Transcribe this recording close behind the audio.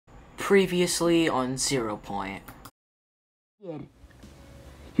Previously on 0 Point. You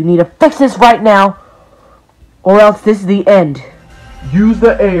need to fix this right now, or else this is the end. Use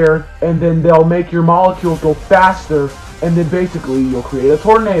the air, and then they'll make your molecules go faster, and then basically you'll create a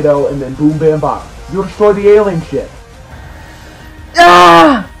tornado, and then boom, bam, bop. You'll destroy the alien ship.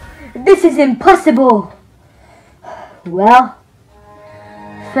 Ah! This is impossible! Well,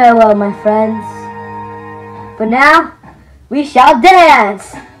 farewell, my friends. For now, we shall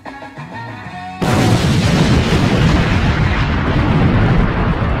dance!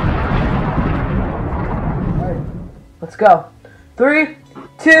 Let's go. 3,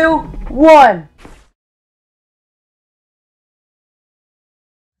 2, 1.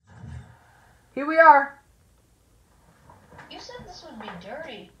 Here we are. You said this would be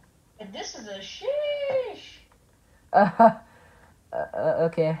dirty, and this is a sheesh.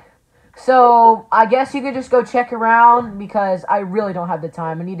 Okay. So, I guess you could just go check around because I really don't have the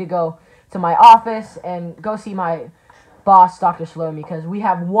time. I need to go to my office and go see my boss, Dr.Slones, because we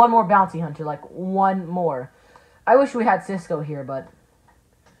have one more bounty hunter, like one more. I wish we had Cisco here, but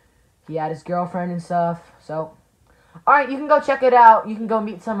he had his girlfriend and stuff, so. Alright, you can go check it out. You can go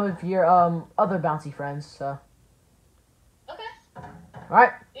meet some of your, other bouncy friends, so. Okay.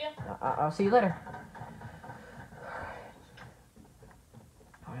 Alright. Yeah. I'll see you later.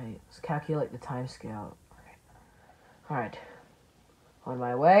 Alright, let's calculate the time scale. Alright. On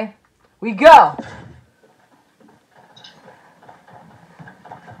my way. We go!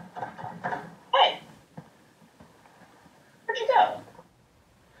 Hey. Where'd you go?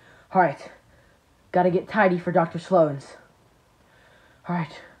 Alright. Gotta get tidy for Dr.Slones.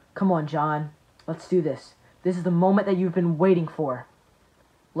 Alright. Come on, John. Let's do this. This is the moment that you've been waiting for.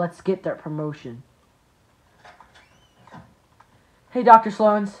 Let's get that promotion. Hey,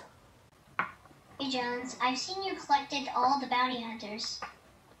 Dr.Slones. Hey, Jones. I've seen you collected all the bounty hunters.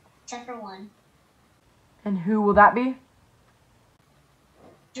 Except for one. And who will that be?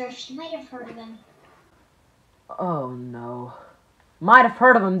 Drift, you might have heard of him. Oh, no. Might have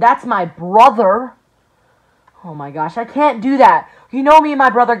heard of him. That's my brother. Oh, my gosh. I can't do that. You know me and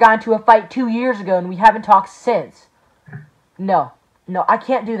my brother got into a fight 2 years ago, and we haven't talked since. No. No, I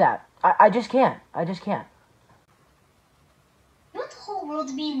can't do that. I just can't. I just can't. You want the whole world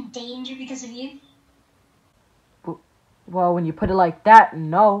to be in danger because of you? Well, when you put it like that,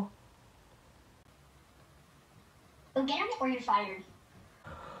 no. Go get him or you're fired.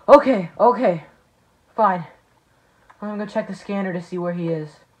 Okay, okay. Fine. I'm gonna check the scanner to see where he is.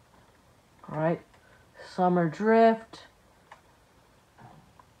 Alright. Summer Drift.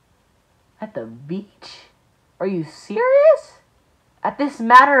 At the beach? Are you serious? At this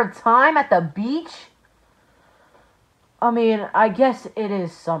matter of time at the beach? I mean, I guess it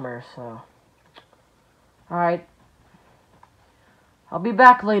is summer, so. Alright. I'll be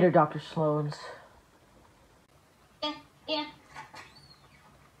back later, Dr.Slones. Yeah.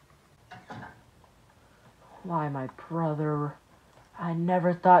 Why, my brother? I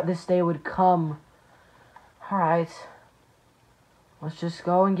never thought this day would come. Alright. Let's just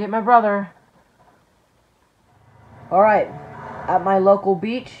go and get my brother. Alright. At my local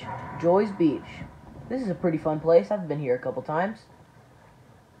beach, Joy's Beach. This is a pretty fun place. I've been here a couple times.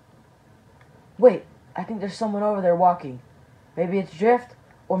 Wait, I think there's someone over there walking. Maybe it's Drift,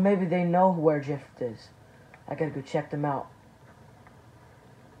 or maybe they know where Drift is. I gotta go check them out.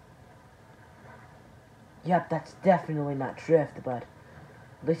 Yep, that's definitely not Drift, but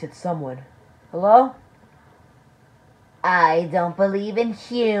at least it's someone. Hello? I don't believe in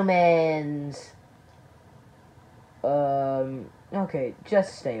humans. Okay,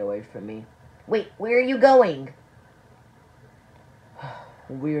 just stay away from me. Wait, where are you going?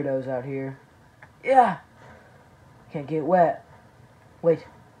 Weirdos out here. Yeah! Can't get wet. Wait,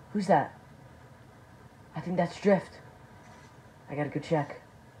 who's that? I think that's Drift. I gotta go check.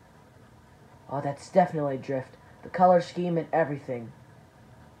 Oh, that's definitely Drift. The color scheme and everything.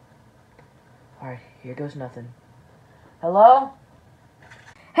 Alright, here goes nothing. Hello?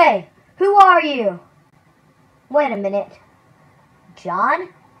 Hey, who are you? Wait a minute. John?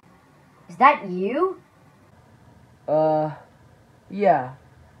 Is that you? Yeah.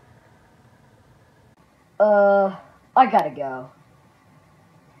 I gotta go.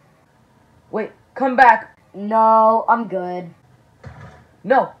 Wait, come back. No, I'm good.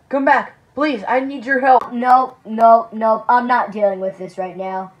 No, come back. Please, I need your help. No, I'm not dealing with this right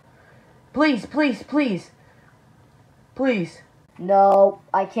now. Please, please, please. Please. No,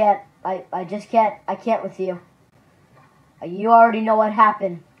 I can't. I just can't. I can't with you. You already know what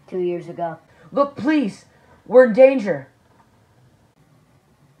happened 2 years ago. Look, please. We're in danger.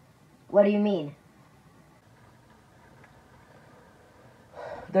 What do you mean?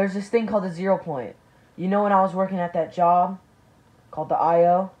 there's this thing called the 0 point. You know when I was working at that job called the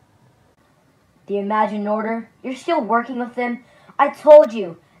IO? The Imagine Order? You're still working with them? I told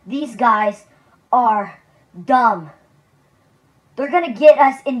you, these guys are dumb. They're gonna get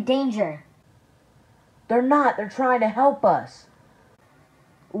us in danger. They're not. They're trying to help us.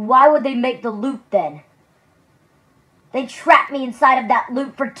 Why would they make the loop then? They trapped me inside of that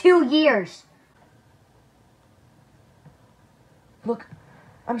loop for 2 years. Look,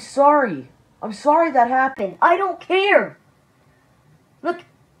 I'm sorry. I'm sorry that happened. I don't care. Look,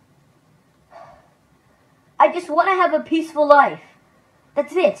 I just want to have a peaceful life.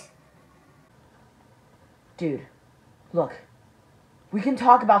 That's it. Dude, look, we can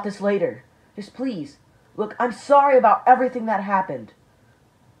talk about this later. Just please. Look, I'm sorry about everything that happened.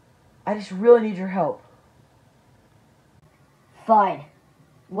 I just really need your help. Fine.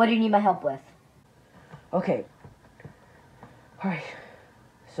 What do you need my help with? Okay. Alright.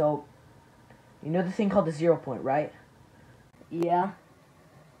 So, you know the thing called the 0 point, right? Yeah?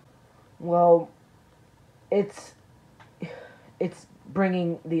 Well, it's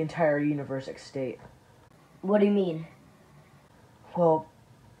bringing the entire universe extinct. What do you mean? Well,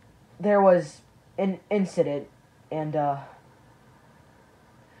 there was an incident, and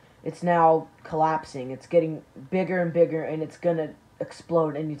it's now collapsing. It's getting bigger and bigger, and it's gonna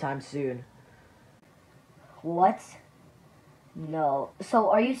explode anytime soon. What? No. So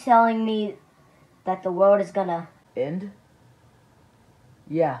are you telling me that the world is gonna... End?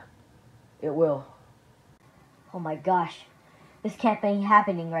 Yeah, it will. Oh my gosh. This can't be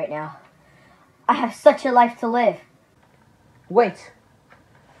happening right now. I have such a life to live. Wait.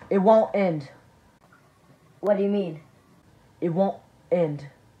 It won't end. What do you mean? It won't end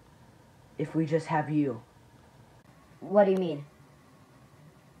if we just have you. What do you mean?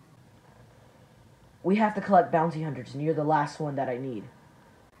 We have to collect bounty hunters, and you're the last one that I need.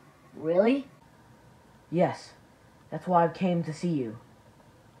 Really? Yes. That's why I came to see you.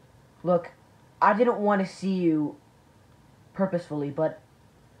 Look, I didn't want to see you purposefully, but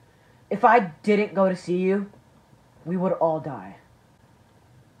if I didn't go to see you, we would all die.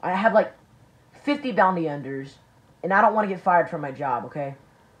 I have like 50 bounty hunters, and I don't want to get fired from my job, okay?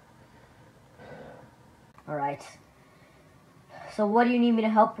 Alright. So what do you need me to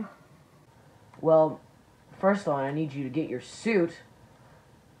help? Well, first on, I need you to get your suit.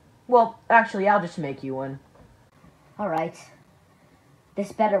 Well, actually, I'll just make you one. Alright.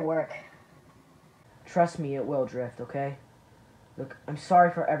 This better work. Trust me, it will, Drift, okay? Look, I'm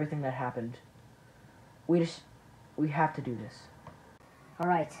sorry for everything that happened. We have to do this.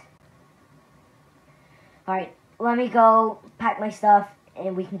 Alright. Alright, let me go pack my stuff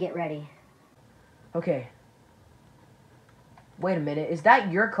and we can get ready. Okay. Wait a minute, is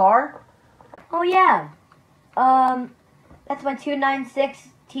that your car? Oh yeah. That's my 296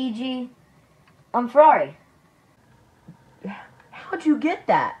 TG Ferrari. How'd you get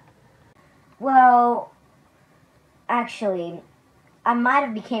that? Well, actually, I might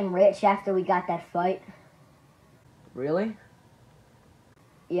have became rich after we got that fight. Really?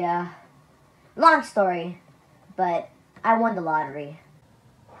 Yeah. Long story, but I won the lottery.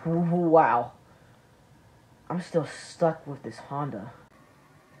 Wow. I'm still stuck with this Honda.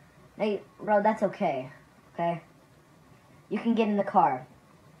 Hey, bro, that's okay. Okay? You can get in the car.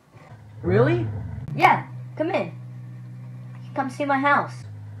 Really? Yeah, come in. Come see my house.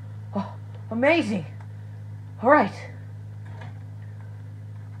 Oh, amazing. All right.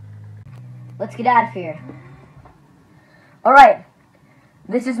 Let's get out of here. Alright,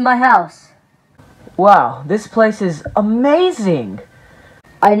 this is my house. Wow, this place is amazing.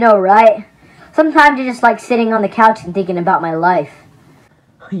 I know, right? Sometimes I just like sitting on the couch and thinking about my life.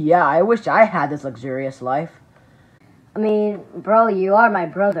 Yeah, I wish I had this luxurious life. I mean, bro, you are my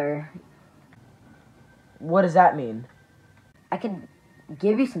brother. What does that mean? I could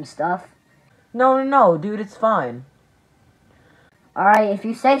give you some stuff. No, dude, it's fine. Alright, if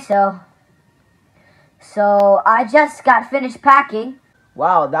you say so. So, I just got finished packing.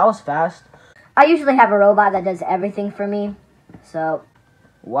 Wow, that was fast. I usually have a robot that does everything for me. So,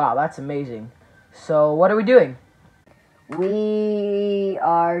 Wow, that's amazing. So, what are we doing? we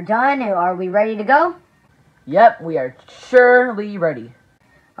are done. Are we ready to go? Yep, we are surely ready.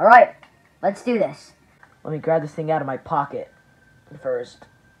 Alright, let's do this. Let me grab this thing out of my pocket first.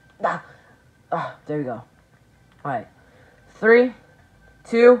 There we go. Alright. 3,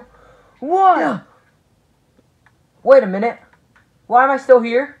 2, 1! Wait a minute. Why am I still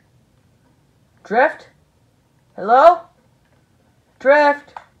here? Drift? Hello?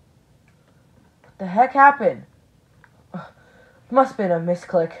 Drift? What the heck happened? Must have been a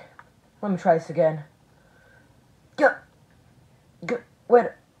misclick. Let me try this again. Wait,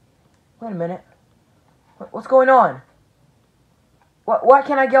 Wait a minute. What's going on? Why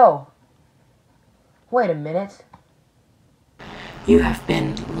can't I go? Wait a minute. You have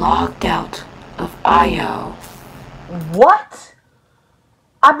been logged out of IO. What?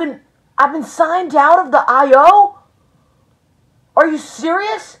 I've been signed out of the IO? Are you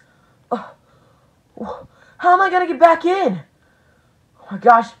serious? How am I gonna get back in? Oh my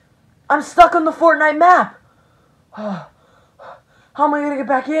gosh, I'm stuck on the Fortnite map. How am I gonna get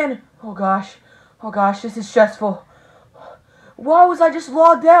back in? Oh gosh, this is stressful. Why was I just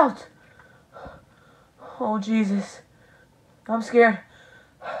logged out? Oh Jesus, I'm scared.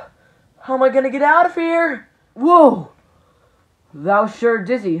 How am I gonna get out of here? Whoa, that was sure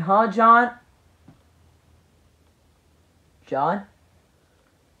dizzy, huh, John? John?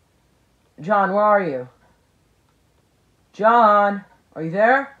 John, where are you? John, are you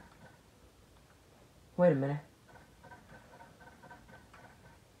there? Wait a minute.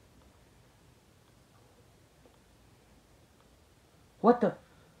 What the?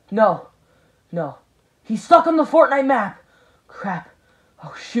 No. He's stuck on the Fortnite map. Crap.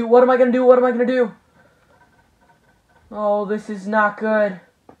 Oh shoot, what am I gonna do? Oh, this is not good.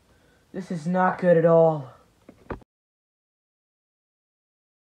 This is not good at all.